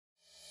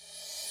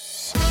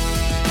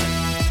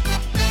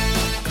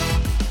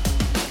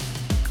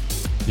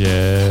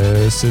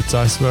Yes, it's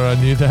I Swear I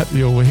Knew That,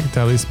 your week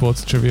daily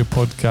sports trivia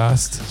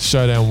podcast,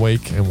 showdown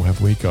week, and have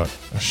we got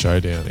a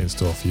showdown in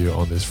store for you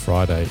on this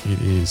Friday.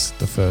 It is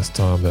the first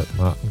time that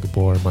Martin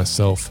Gabor and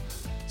myself,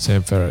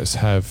 Sam Ferris,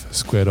 have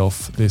squared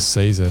off this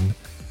season,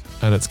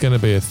 and it's going to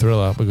be a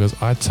thriller because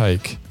I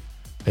take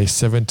a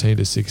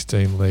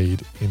 17-16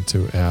 lead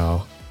into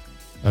our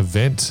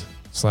event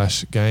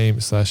 / game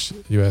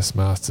 / US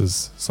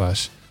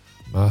Masters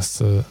 /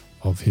 Master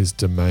of his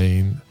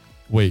Domain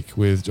week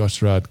with Josh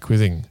Gerard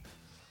quizzing.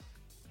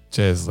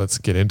 Cheers, let's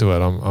get into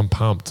it. I'm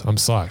pumped. I'm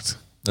psyched.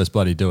 Let's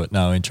bloody do it.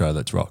 No intro,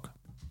 let's rock.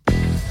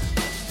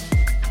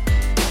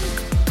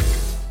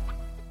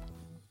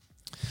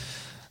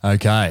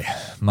 Okay,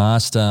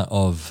 master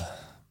of,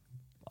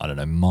 I don't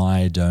know,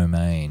 my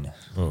domain.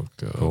 Oh,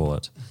 God. Call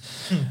it.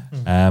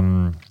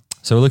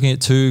 So we're looking at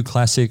two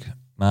classic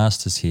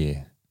masters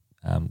here.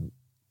 The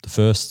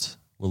first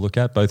we'll look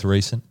at, both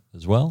recent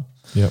as well.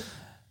 Yep.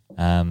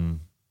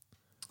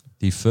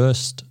 The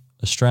first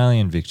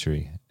Australian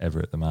victory ever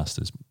at the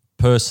Masters.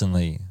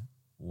 Personally,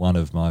 one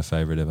of my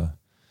favourite ever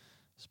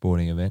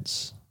sporting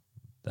events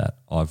that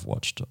I've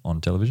watched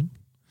on television.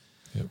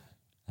 Yep.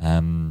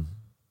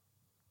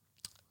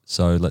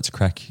 So let's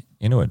crack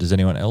into it. Does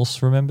anyone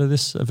else remember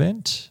this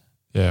event?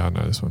 Yeah, I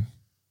know this one.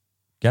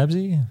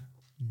 Gabsy?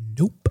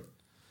 Nope.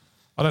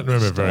 I don't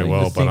remember it very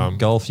well, but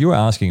golf. You were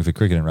asking for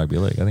cricket and rugby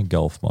league. I think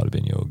golf might have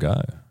been your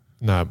go.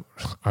 no,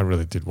 I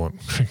really did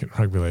want cricket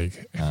rugby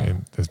league,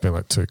 and there's been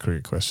like 2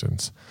 cricket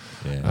questions.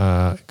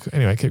 Yeah.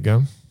 Anyway, keep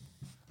going.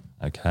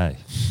 Okay.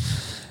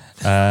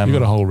 You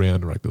got a whole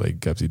round of rugby league,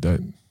 Gabsy,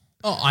 don't?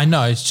 Oh, I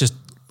know. It's just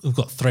we've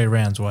got 3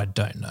 rounds where I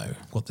don't know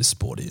what this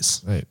sport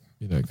is. Mate,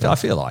 you know, I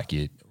feel like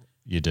you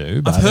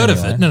do. But I've heard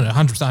anyway. of it. No,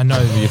 100%. I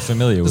know. You're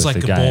familiar with There's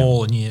like the a game.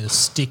 ball and you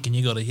stick and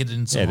you got to hit it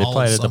in some Yeah, they hole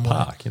play it at the somewhere.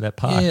 park. Yeah, that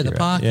park. Yeah, the you're at.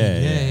 park.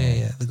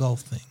 Yeah. The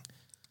golf thing.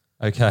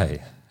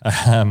 Okay.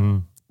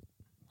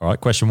 All right,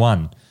 question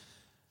 1.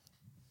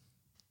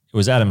 It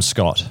was Adam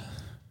Scott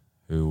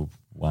who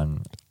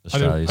won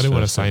Australia's I didn't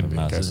want to first say ever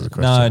anything in case Masters. of the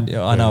question.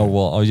 No, I know.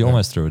 Well, you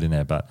almost threw it in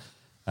there, but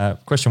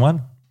question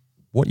 1,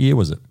 what year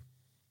was it?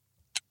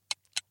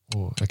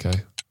 Oh, okay.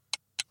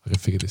 I can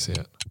figure this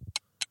out.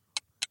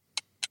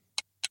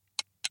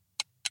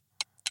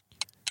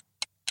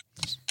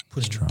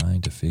 Just trying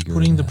to figure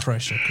Putting it the out.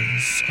 pressure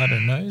because I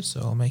don't know,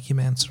 so I'll make him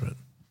answer it.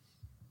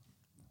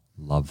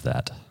 Love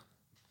that.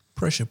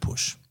 Pressure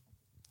push.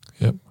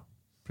 Yep.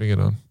 Bring it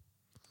on.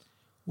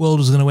 World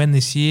was going to end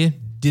this year.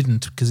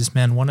 Didn't because this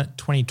man won it.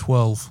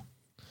 2012.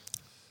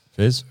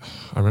 Fizz?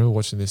 I remember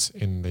watching this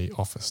in the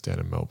office down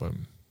in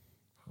Melbourne,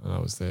 and I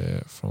was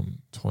there from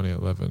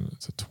 2011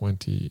 to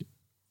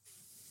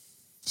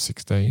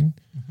 2016.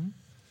 Mm-hmm. And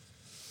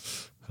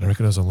I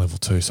reckon I was on level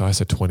 2, so I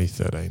said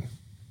 2013. It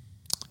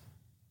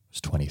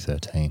was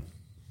 2013.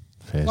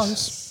 Fizz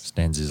Close.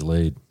 stands his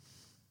lead.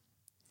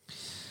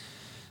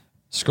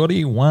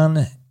 Scotty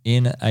won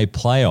in a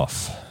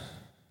playoff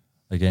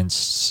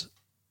against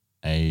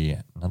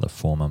another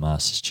former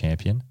Masters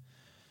champion.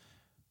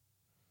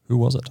 Who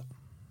was it?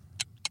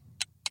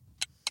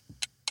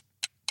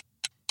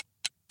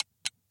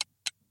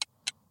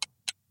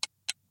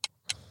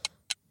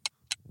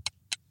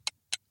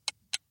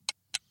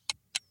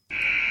 I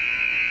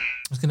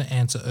was going to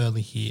answer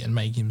early here and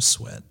make him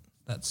sweat.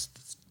 That's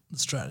the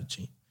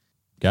strategy.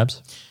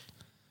 Gabs?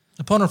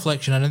 Upon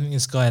reflection, I don't think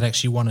this guy had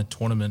actually won a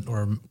tournament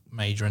or a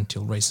major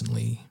until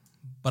recently,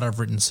 but I've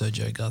written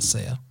Sergio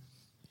Garcia.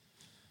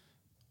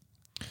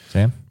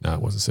 Sam? No,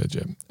 it wasn't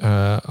Sergio.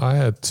 I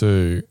had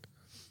to,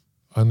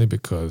 only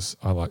because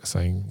I like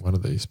saying one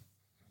of these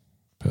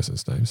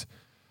person's names,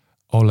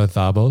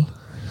 Olazabal.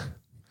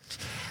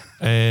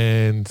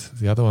 And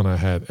the other one I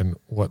had, and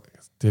what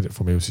did it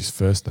for me was his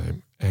first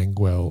name,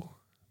 Angel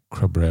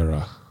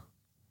Cabrera.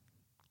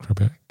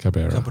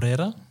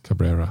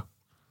 Cabrera.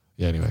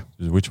 Yeah, anyway.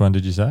 Which one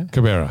did you say?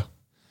 Cabrera.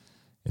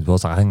 It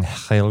was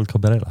Angel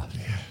Cabrera.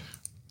 Yeah.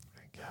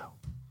 Thank you.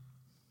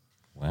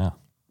 Wow.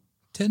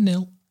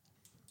 10-0.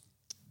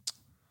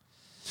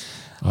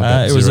 I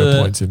bet it was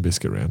 0 points in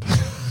biscuit round.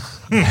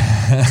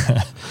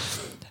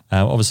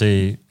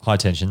 Obviously, high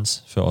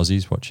tensions for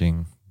Aussies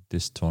watching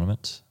this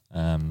tournament.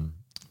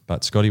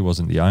 But Scotty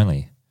wasn't the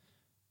only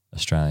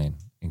Australian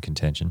in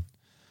contention.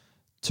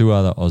 2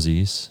 other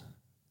Aussies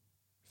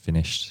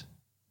finished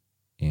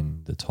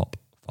in the top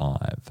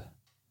 5.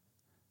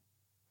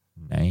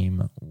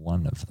 Name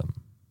one of them.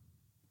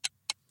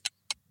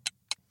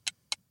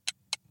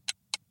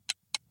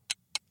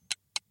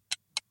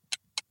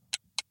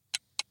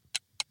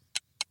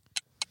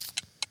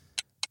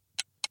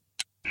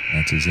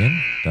 Answers in.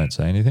 Don't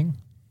say anything.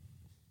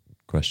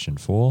 Question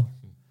 4.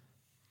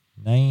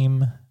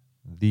 Name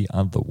the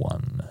other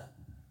one.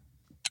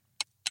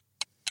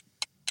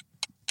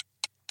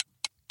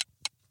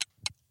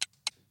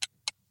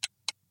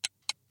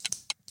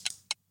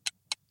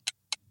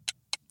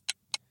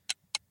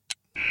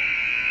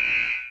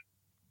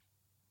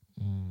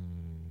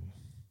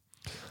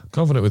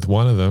 Confident with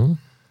one of them,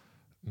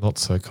 not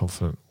so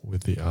confident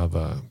with the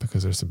other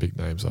because there's some big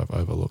names I've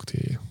overlooked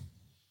here.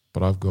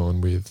 But I've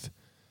gone with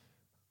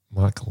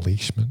Mark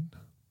Leishman,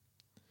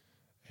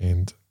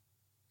 and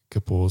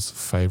Kapoor's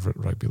favourite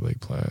rugby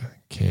league player,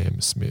 Cam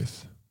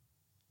Smith.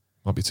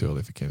 Might be too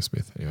early for Cam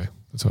Smith. Anyway,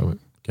 that's how I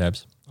went.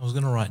 Cabs. I was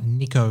going to write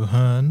Nico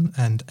Hearn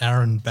and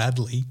Aaron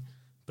Badley,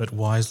 but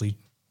wisely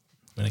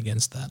went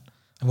against that.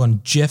 I've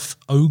gone Jeff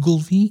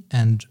Ogilvie,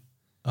 and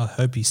I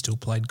hope he still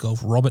played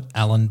golf, Robert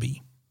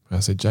Allenby. I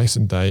said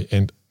Jason Day,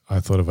 and I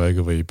thought of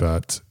Ogilvie,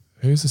 but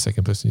who's the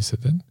second person you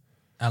said then?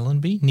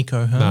 Allenby?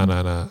 Nico Hearn?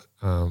 No.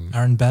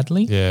 Aaron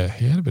Badley? Yeah,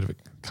 he had a bit of a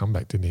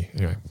comeback, didn't he?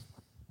 Anyway.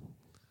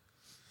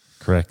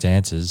 Correct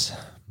answers.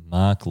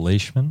 Mark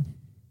Leishman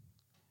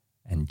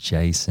and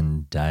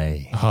Jason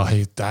Day.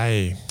 Oh,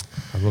 Day.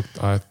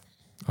 I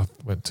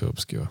went too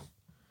obscure.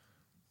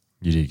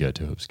 You did go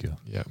too obscure.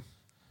 Yeah.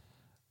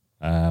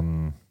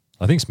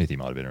 I think Smithy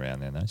might have been around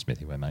then, though.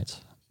 Smithy, we're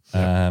mates.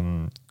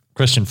 Yep.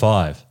 Question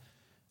 5.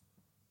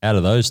 Out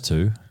of those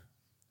two,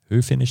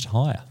 who finished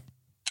higher?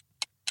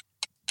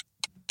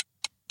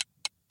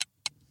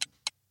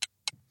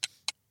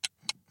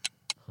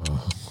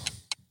 Oh.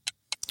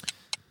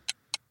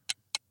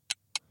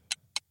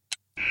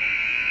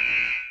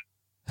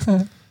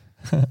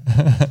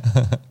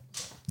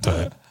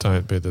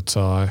 Don't be the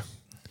tie.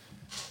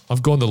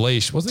 I've gone the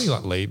leash. Wasn't he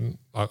like leading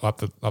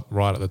up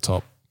right at the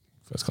top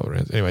first couple of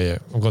rounds? Anyway, yeah,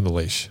 I've gone the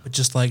leash. But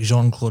just like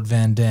Jean-Claude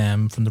Van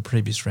Damme from the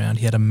previous round,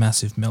 he had a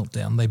massive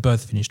meltdown. They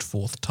both finished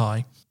fourth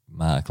tie.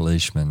 Mark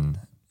Leishman.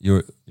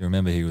 You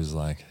remember he was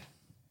like,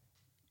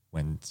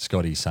 when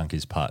Scotty sunk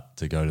his putt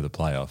to go to the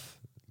playoff,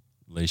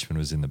 Leishman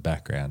was in the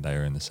background. They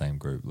were in the same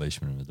group.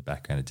 Leishman was in the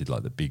background. He did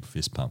like the big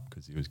fist pump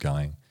because he was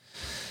going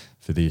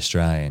for the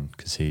Australian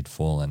because he'd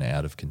fallen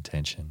out of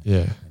contention.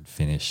 Yeah. And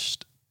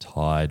finished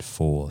tied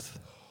fourth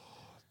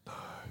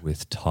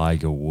with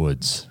Tiger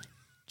Woods.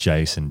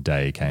 Jason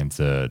Day came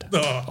third.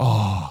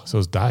 Oh, so it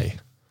was Day.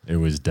 It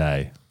was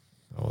Day.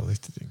 Oh, at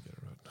least he didn't get it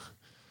right.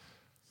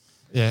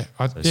 Yeah,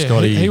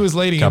 Scotty, he was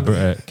leading.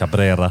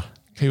 Cabrera.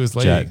 He was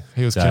leading.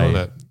 He was killing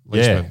it.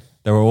 Leishman. Yeah,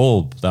 they were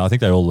all. I think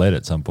they all led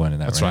at some point in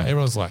that That's round. right.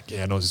 Everyone's like,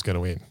 yeah, Nos is going to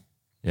win.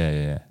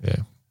 Yeah. Yeah.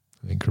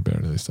 I think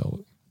Cabrera nearly stole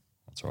it.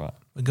 That's right.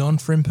 We're going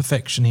for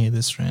imperfection here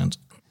this round.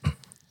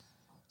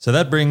 So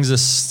that brings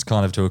us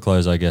kind of to a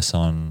close, I guess,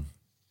 on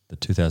the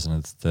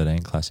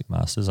 2013 Classic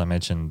Masters. I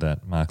mentioned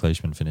that Mark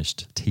Leishman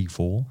finished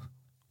T4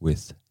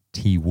 with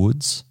T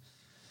Woods.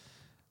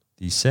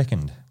 The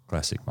second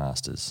Classic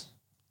Masters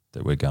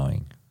that we're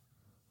going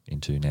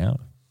into now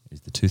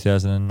is the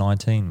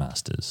 2019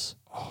 Masters,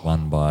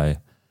 won by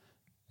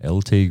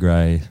LT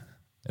Gray,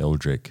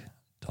 Eldrick,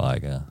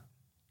 Tiger,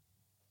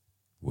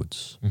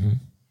 Woods. Mm-hmm.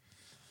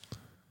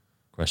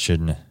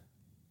 Question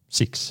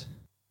 6.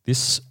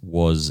 This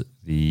was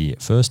the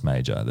first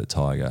major that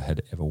Tiger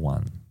had ever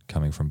won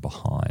coming from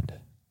behind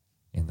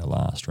in the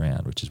last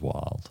round, which is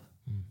wild.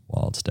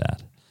 Wild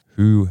stat.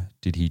 Who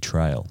did he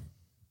trail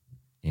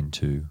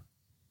into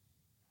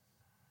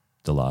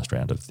the last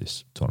round of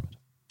this tournament?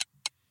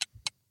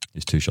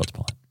 He's 2 shots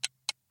behind.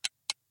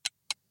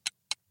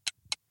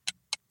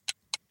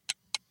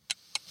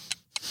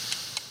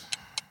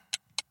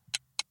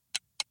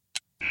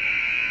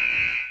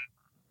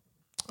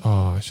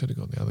 Oh, I should have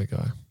gone the other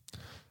guy.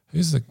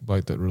 Who's the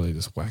bloke that really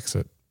just whacks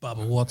it?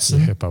 Bubba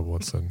Watson. Yeah, Bubba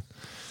Watson.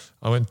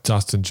 I went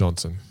Dustin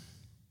Johnson.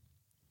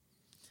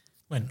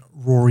 Went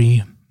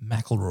Rory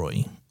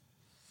McIlroy.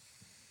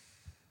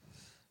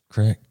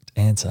 Correct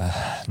answer.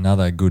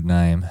 Another good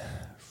name.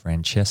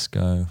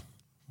 Francesco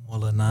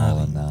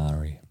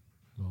Molinari.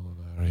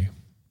 Molinari.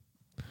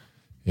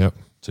 Yep.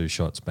 2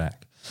 shots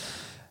back.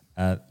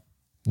 Not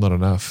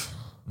enough.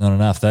 Not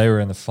enough. They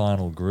were in the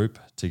final group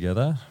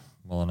together,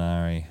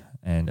 Molinari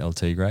and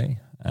LT Gray,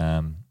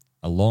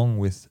 along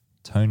with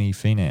Tony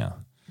Finau,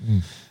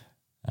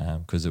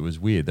 because it was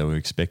weird. They were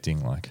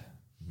expecting like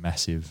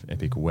massive,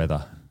 epic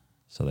weather,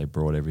 so they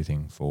brought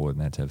everything forward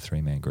and they had to have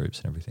 3-man groups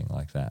and everything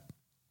like that.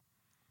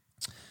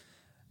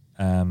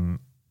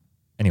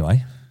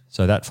 Anyway,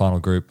 so that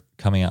final group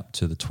coming up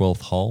to the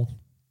 12th hole,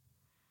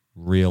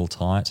 real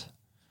tight.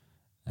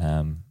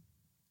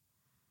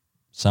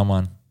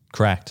 Someone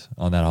cracked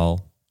on that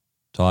hole.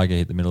 Tiger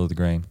hit the middle of the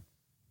green.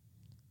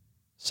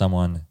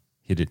 Someone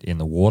hit it in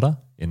the water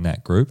in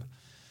that group.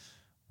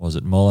 Was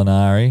it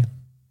Molinari,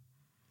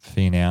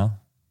 Finau,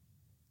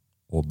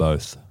 or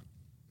both?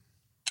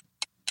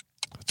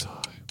 A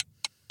tie.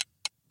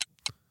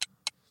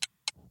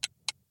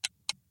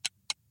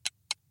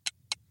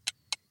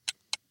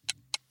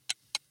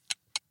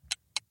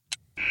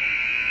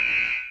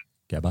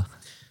 Gabba?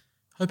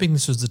 Hoping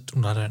this was the...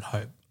 No, I don't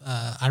hope.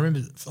 I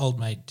remember old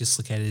mate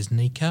dislocated his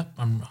kneecap.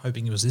 I'm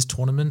hoping it was this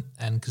tournament,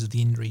 and because of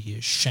the injury,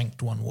 he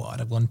shanked one wide.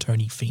 I've gone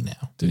Tony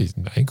Finau. Did his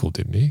ankle,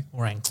 didn't he?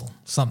 Or ankle.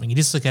 Something. He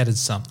dislocated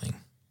something.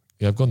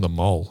 Yeah, I've gone the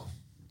mole.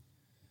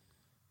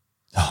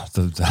 Oh,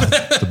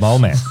 the mole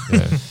man.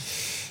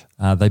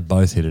 Yeah. They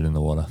both hit it in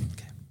the water.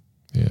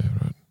 Yeah,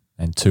 right.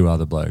 And 2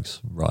 other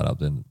blokes right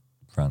up in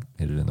front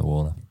hit it in the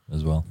water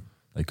as well.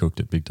 They cooked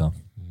it big time.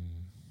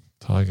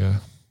 Tiger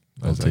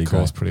knows that LT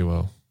course Gray. pretty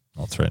well.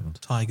 Not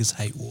threatened. Tigers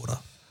hate water.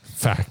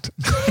 Fact.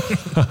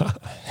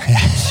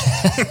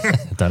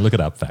 Don't look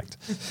it up, fact.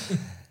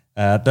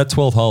 That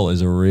 12th hole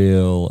is a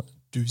real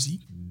doozy.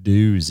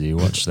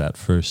 Watch that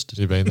first. Have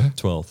you been there?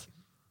 12th.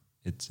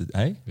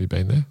 Hey? Have you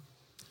been there?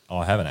 Oh,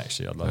 I haven't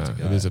actually. I'd love to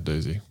go. It is a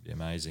doozy. It'd be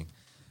amazing.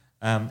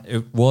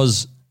 It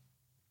was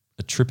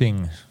a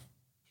tripping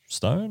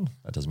stone.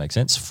 That doesn't make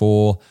sense.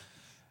 For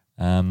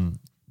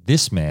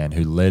this man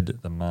who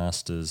led the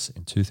Masters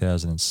in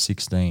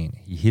 2016,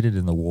 he hit it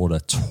in the water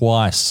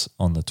twice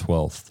on the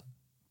 12th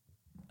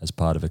as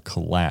part of a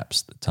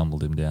collapse that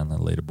tumbled him down the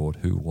leaderboard.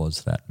 Who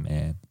was that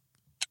man?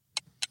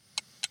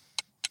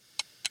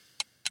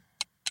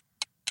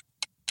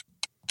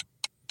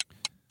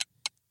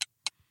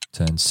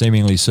 Turned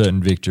seemingly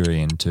certain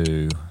victory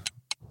into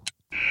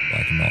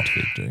like not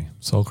victory.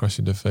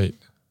 Soul-crushing defeat.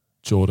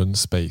 Jordan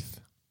Spieth.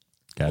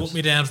 Gabs. Put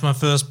me down for my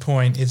first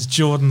point. It's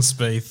Jordan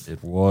Spieth.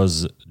 It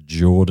was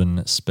Jordan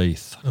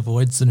Spieth.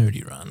 Avoids the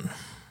nudie run.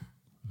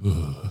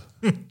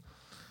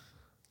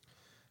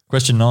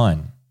 Question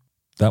 9.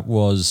 That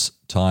was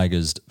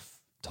Tiger's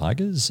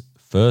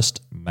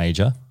first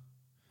major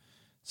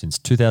since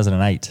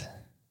 2008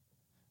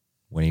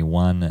 when he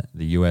won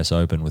the US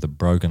Open with a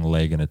broken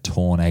leg and a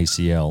torn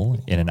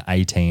ACL in an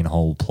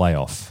 18-hole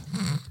playoff,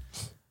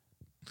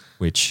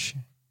 which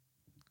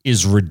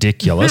is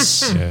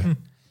ridiculous. Yeah.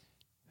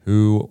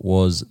 Who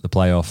was the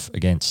playoff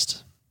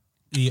against?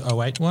 The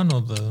 08 one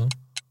or the...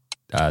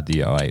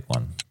 The 08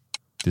 one.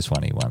 This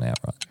one he won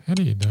outright. How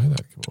do you know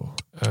that, Gabor?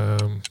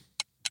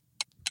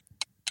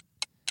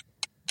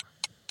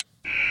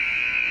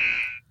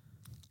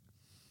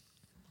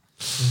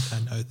 I think I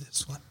know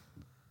this one.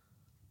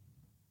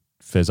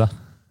 Fezza,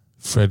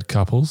 Fred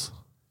Couples.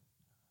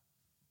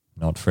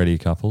 not Freddie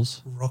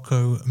Couples.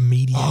 Rocco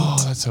Mediate.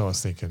 Oh, that's what I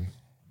was thinking.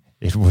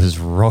 It was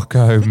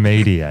Rocco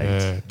Mediate.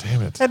 Yeah,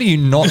 damn it. How do you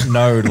not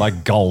know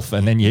like golf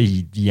and then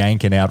you're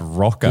yanking out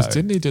Rocco? 'Cause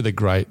didn't he do the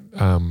great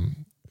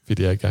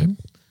video game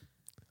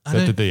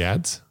that did the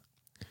ads?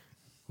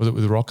 Was it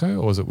with Rocco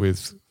or was it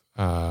with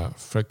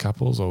Fred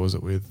Couples or was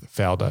it with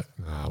Faldo?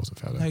 No, it wasn't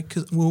Faldo. No,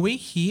 'cause were we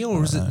here or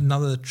was it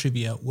another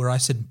trivia where I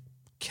said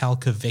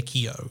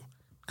Calcavecchio?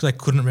 Because I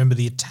couldn't remember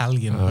the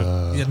Italian.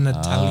 He had an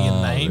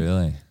Italian name.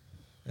 Really?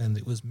 And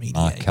it was Mediate.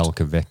 Mark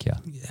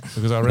Calcavecchia. Yeah.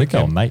 Because I They go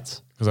reckon,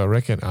 mates. because I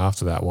reckon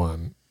after that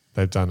one,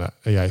 they've done a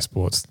EA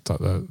Sports,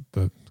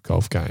 the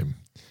golf game.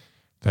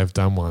 They've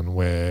done one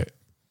where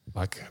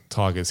like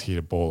Tiger's hit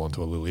a ball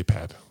onto a lily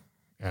pad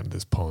out in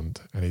this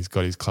pond and he's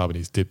got his club and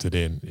he's dipped it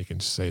in. You can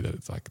see that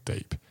it's like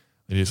deep.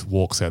 And he just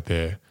walks out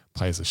there,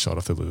 plays a shot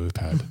off the lily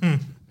pad.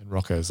 And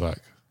Rocco's like,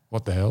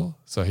 what the hell?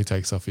 So he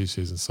takes off his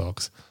shoes and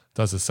socks,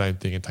 does the same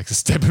thing and takes a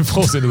step and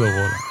falls into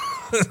the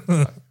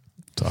water.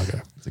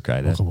 Tiger. It's a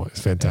great It's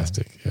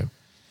fantastic. Yeah.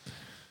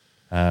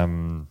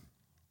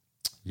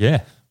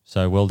 Yeah.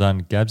 So well done,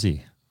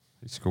 Gabsy.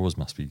 These scores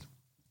must be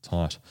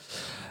tight.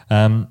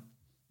 That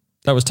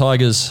was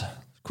Tiger's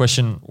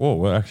question. Oh,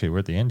 we're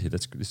at the end here.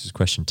 This is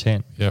question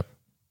 10. Yep.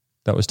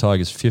 That was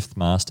Tiger's 5th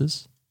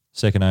Masters,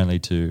 second only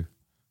to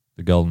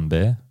the Golden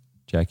Bear,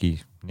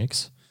 Jackie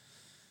Nicks.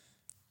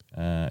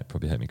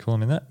 Probably hate me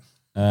calling him that.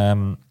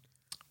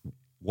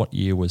 What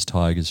year was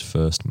Tiger's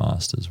first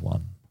Masters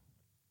won?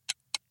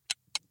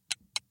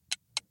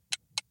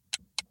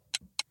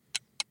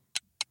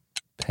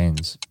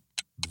 Pens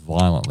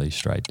violently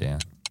straight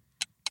down.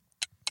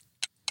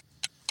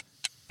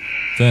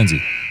 Fernsey.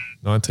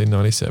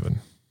 1997.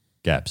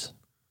 Gabs.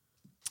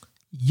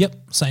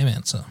 Yep, same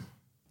answer.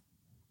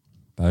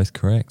 Both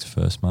correct.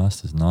 First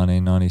Masters,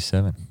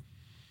 1997.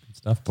 Good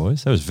stuff,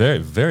 boys. That was very,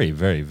 very,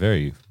 very,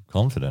 very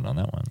confident on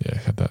that one. Yeah,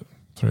 had that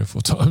 3 or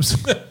 4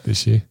 times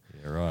this year.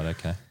 Yeah, right.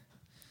 Okay.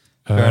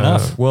 Fair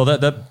enough. Well,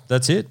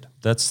 that's it.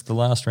 That's the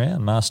last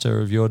round.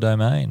 Master of your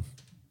domain.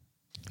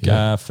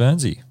 Yeah.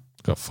 Fernsey.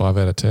 Got 5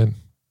 out of 10.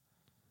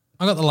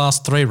 I got the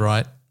last 3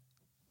 right.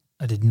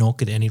 I did not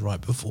get any right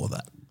before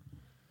that.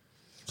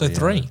 So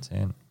 3. out of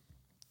 10.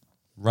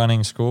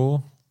 Running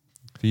score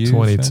for you?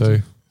 22.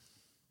 Fernsey?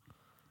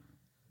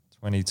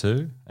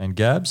 22. And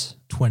Gabs?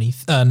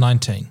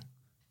 19.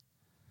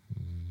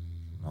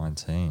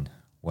 19.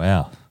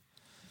 Wow.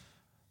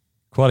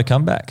 Quite a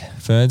comeback.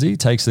 Fernsey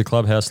takes the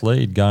clubhouse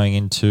lead going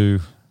into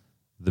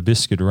the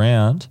biscuit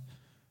round,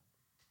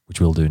 which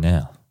we'll do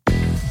now.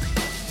 Mini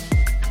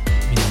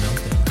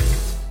meltdown.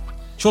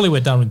 Surely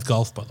we're done with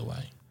golf, by the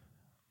way.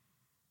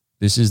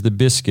 This is the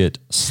biscuit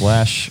 /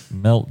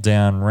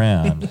 meltdown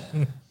round.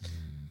 And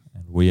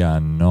we are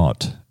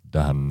not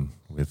done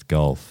with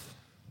golf.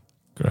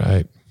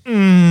 Great.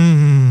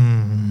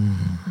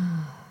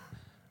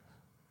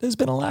 There's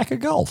been a lack of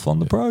golf on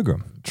the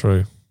program.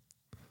 True.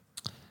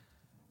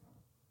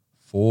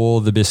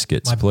 For the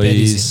biscuits, My bet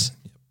please. is in.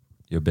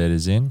 Your bet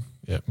is in.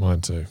 Yep,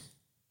 mine too.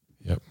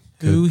 Yep.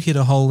 Who hit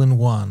a hole in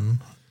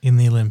one in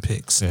the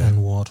Olympics Yeah.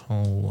 and what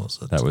hole was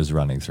it? That was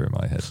running through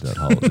my head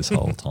this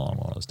whole time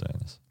while I was doing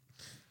this.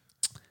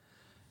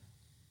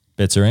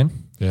 Bets are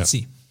in. Yeah. Let's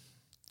see.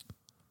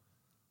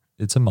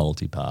 It's a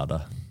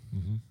multi-parter.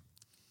 Mm-hmm.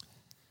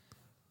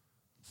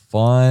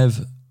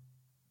 5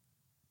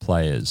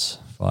 players,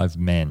 5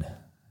 men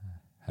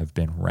have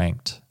been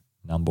ranked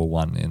number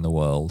 1 in the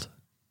world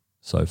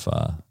so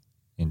far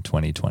in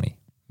 2020?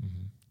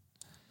 Mm-hmm.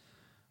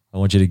 I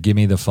want you to give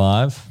me the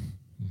 5.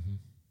 Mm-hmm.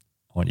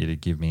 I want you to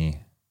give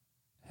me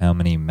how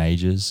many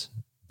majors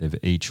they've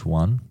each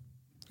won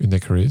In their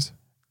careers?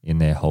 in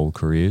their whole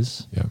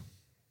careers. Yeah.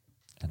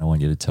 And I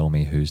want you to tell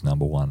me who's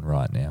number 1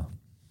 right now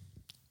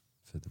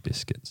for the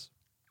Biscuits.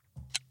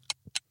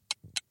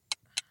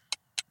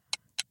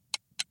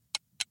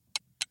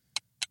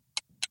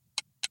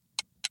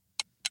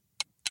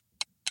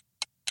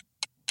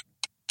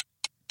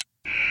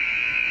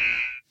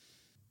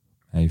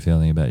 How are you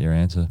feeling about your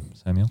answer,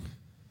 Samuel?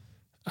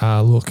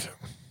 Look,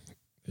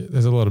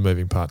 there's a lot of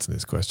moving parts in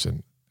this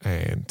question,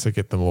 and to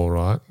get them all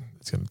right,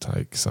 it's going to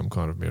take some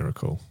kind of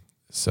miracle.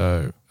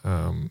 So,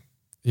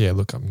 yeah,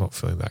 look, I'm not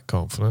feeling that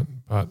confident,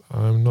 but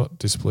I'm not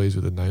displeased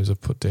with the names I've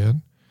put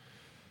down.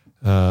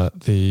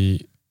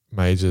 The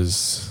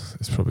majors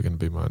is probably going to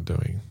be my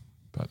undoing,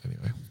 but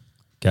anyway.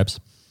 Gabs?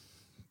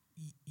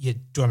 Yeah, do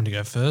you want me to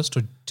go first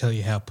or tell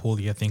you how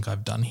poorly I think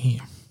I've done here?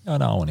 Oh,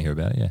 no, I want to hear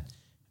about it, yeah.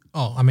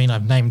 Oh, I mean,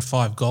 I've named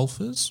 5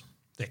 golfers.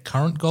 They're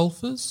current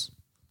golfers.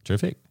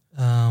 Terrific.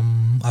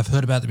 I've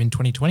heard about them in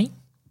 2020.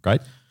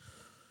 Great.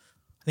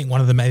 I think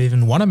one of them may have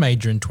even won a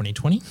major in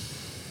 2020.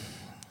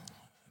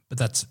 But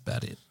that's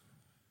about it.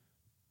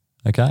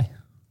 Okay.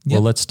 Yep.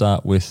 Well, let's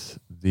start with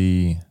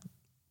the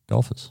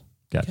golfers.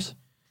 Gabs.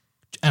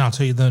 Okay. And I'll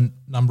tell you the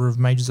number of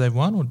majors they've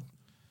won.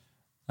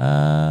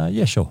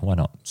 Yeah, sure. Why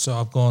not? So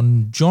I've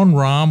gone John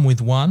Rahm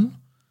with 1,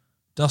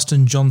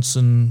 Dustin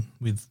Johnson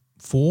with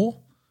 4,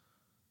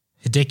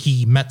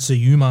 Hideki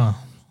Matsuyama,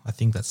 I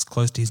think that's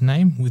close to his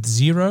name, with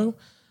 0,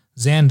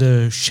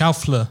 Xander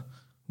Schauffele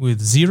with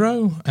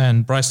 0,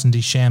 and Bryson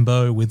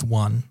DeChambeau with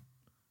 1.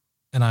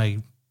 And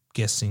I'm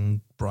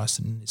guessing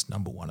Bryson is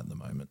number 1 at the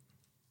moment.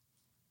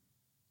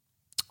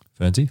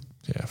 Fernsey?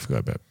 Yeah, I forgot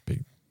about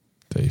Big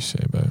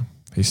DeChambeau.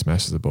 He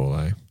smashes the ball,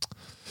 eh?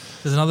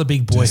 There's another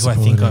big boy who I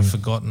think I've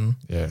forgotten.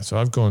 Yeah, so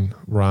I've gone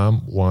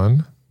Rahm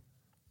 1,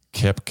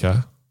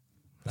 Koepka.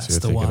 That's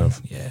the one,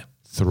 yeah.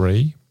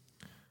 3,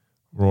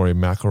 Rory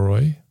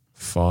McIlroy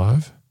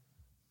 5,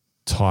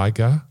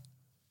 Tiger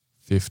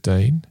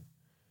 15,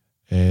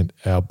 and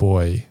our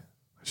boy,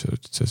 I should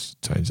have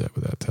just changed that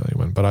without telling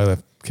anyone, but I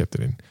kept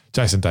it in,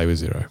 Jason Day with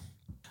 0.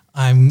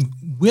 I'm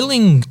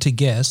willing to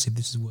guess, if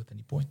this is worth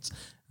any points,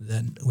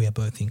 that we are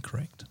both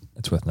incorrect.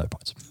 It's worth no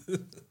points.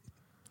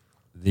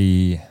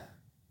 The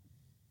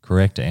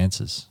correct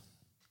answers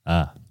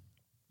are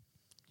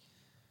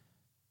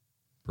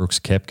Brooks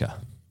Koepka,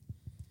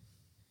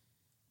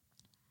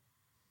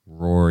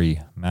 Rory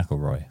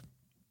McIlroy,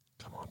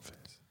 Come on, Fizz.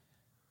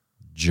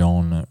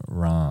 John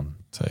Rahm,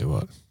 Tell you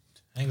what,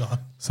 Hang on.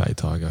 say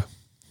Tiger.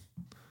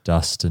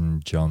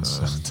 Dustin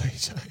Johnson,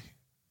 TJ.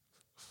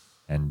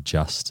 and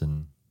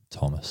Justin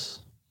Thomas.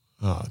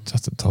 Oh,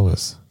 Justin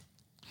Thomas.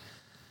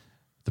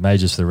 The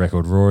majors for the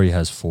record, Rory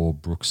has 4,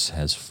 Brooks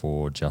has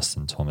 4,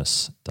 Justin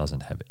Thomas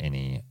doesn't have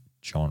any,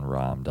 John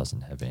Rahm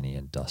doesn't have any,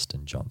 and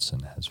Dustin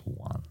Johnson has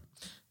 1.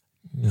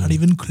 Not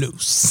even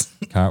close.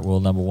 Current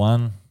world number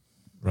 1,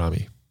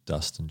 Rami.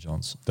 Dustin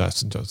Johnson.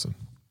 Dustin Johnson.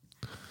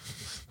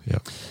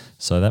 Yep.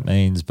 So that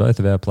means both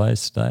of our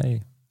players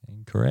today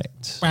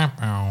incorrect.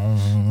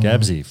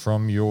 Gabsy,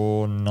 from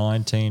your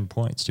 19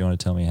 points, do you want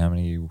to tell me how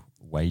many you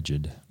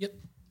wagered? Yep.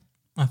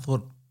 I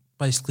thought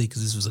basically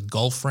because this was a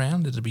golf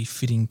round, it'd be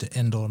fitting to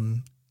end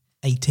on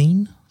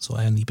 18, so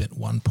I only bet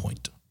 1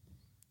 point.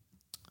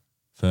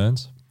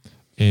 Ferns?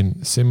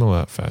 In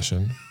similar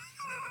fashion,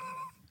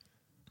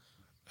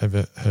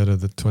 ever heard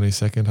of the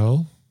 22nd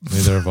hole?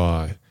 Neither have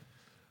I.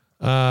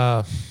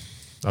 I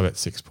bet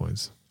 6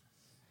 points.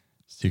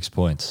 6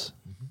 points.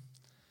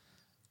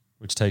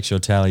 Which takes your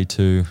tally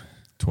to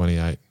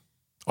 28.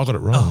 I got it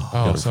wrong.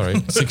 Oh, sorry.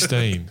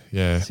 16.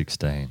 Yeah.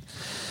 16.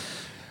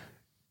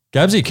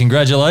 Gabsy,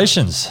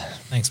 congratulations.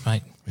 Thanks,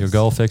 mate. Your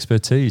golf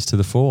expertise to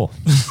the fore.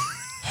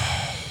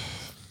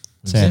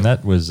 Sam,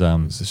 that was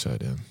It's a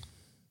showdown.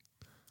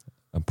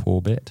 a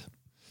poor bet,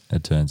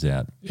 it turns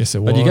out. Yes, it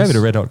was. But you gave it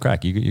a red hot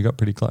crack. You got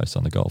pretty close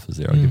on the golfers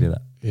there, I'll give you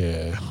that.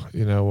 Yeah.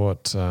 You know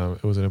what?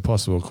 It was an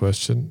impossible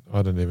question.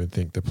 I don't even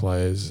think the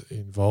players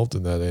involved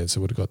in that answer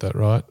would have got that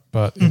right.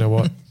 But you know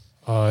what?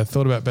 I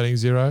thought about betting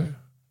 0,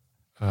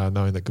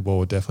 knowing that Gabor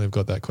would definitely have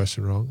got that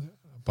question wrong.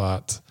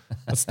 But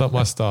that's not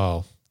my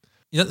style.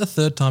 Is that the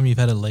third time you've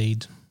had a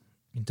lead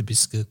into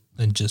Biscuit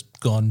and just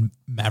gone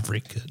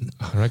maverick? And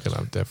I reckon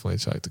I've definitely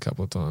choked a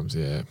couple of times,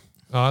 yeah.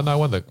 Oh, no,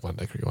 one day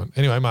cricket one.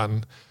 Anyway,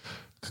 Martin,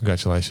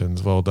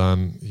 congratulations. Well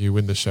done. You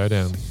win the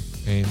showdown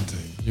and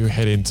you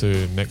head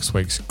into next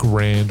week's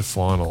grand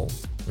final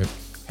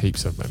with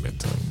heaps of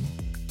momentum.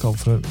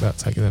 Confident about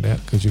taking that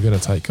out because you're going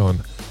to take on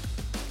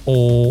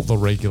all the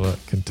regular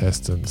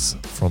contestants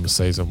from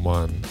season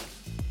 1.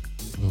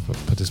 We'll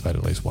participate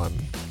in at least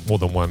more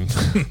than one.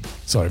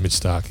 Sorry, Mitch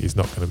Stark is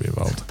not going to be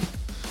involved.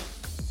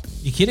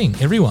 you're kidding,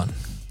 everyone.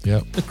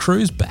 Yep. The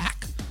crew's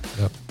back.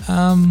 Yep.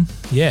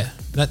 Yeah,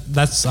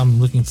 that's I'm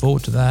looking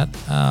forward to that.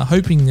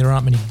 Hoping there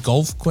aren't many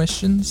golf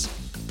questions,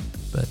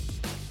 but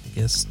I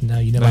guess now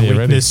you know my you're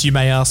weakness. You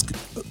may ask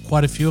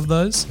quite a few of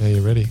those. Yeah,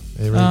 you ready?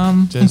 Are you ready?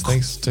 Jez,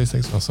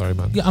 thanks. Oh, sorry,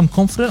 man. Yeah, I'm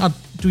confident.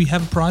 Do we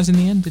have a prize in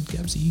the end? Did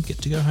Gabsy get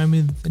to go home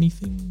with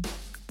anything?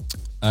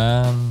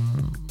 No.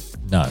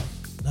 No.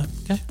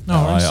 Okay.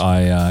 No worries.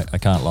 I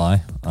can't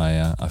lie.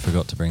 I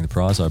forgot to bring the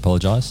prize. I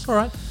apologise. All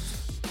right.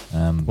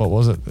 What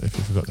was it if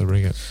you forgot to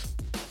bring it?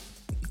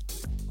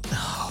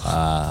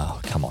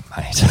 Come on,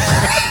 mate.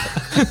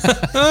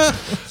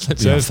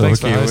 Jez,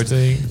 thanks for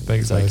hosting.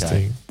 Thanks for It's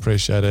hosting.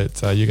 Appreciate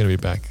it. You're going to be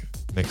back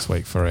next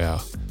week for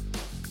our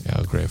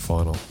grand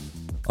final.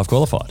 I've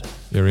qualified.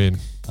 You're in.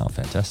 Oh,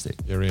 fantastic.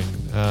 You're in.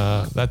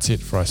 That's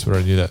it for us.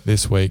 I knew that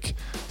this week.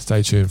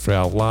 Stay tuned for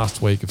our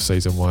last week of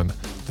season 1,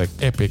 the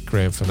epic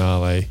grand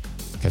finale.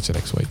 Catch you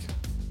next week.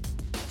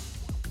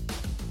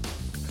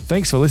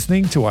 Thanks for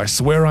listening to I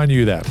Swear I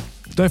Knew That.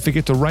 Don't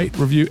forget to rate,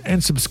 review,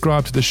 and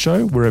subscribe to the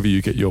show wherever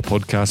you get your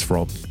podcasts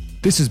from.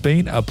 This has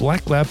been a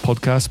Black Lab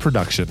Podcast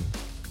production.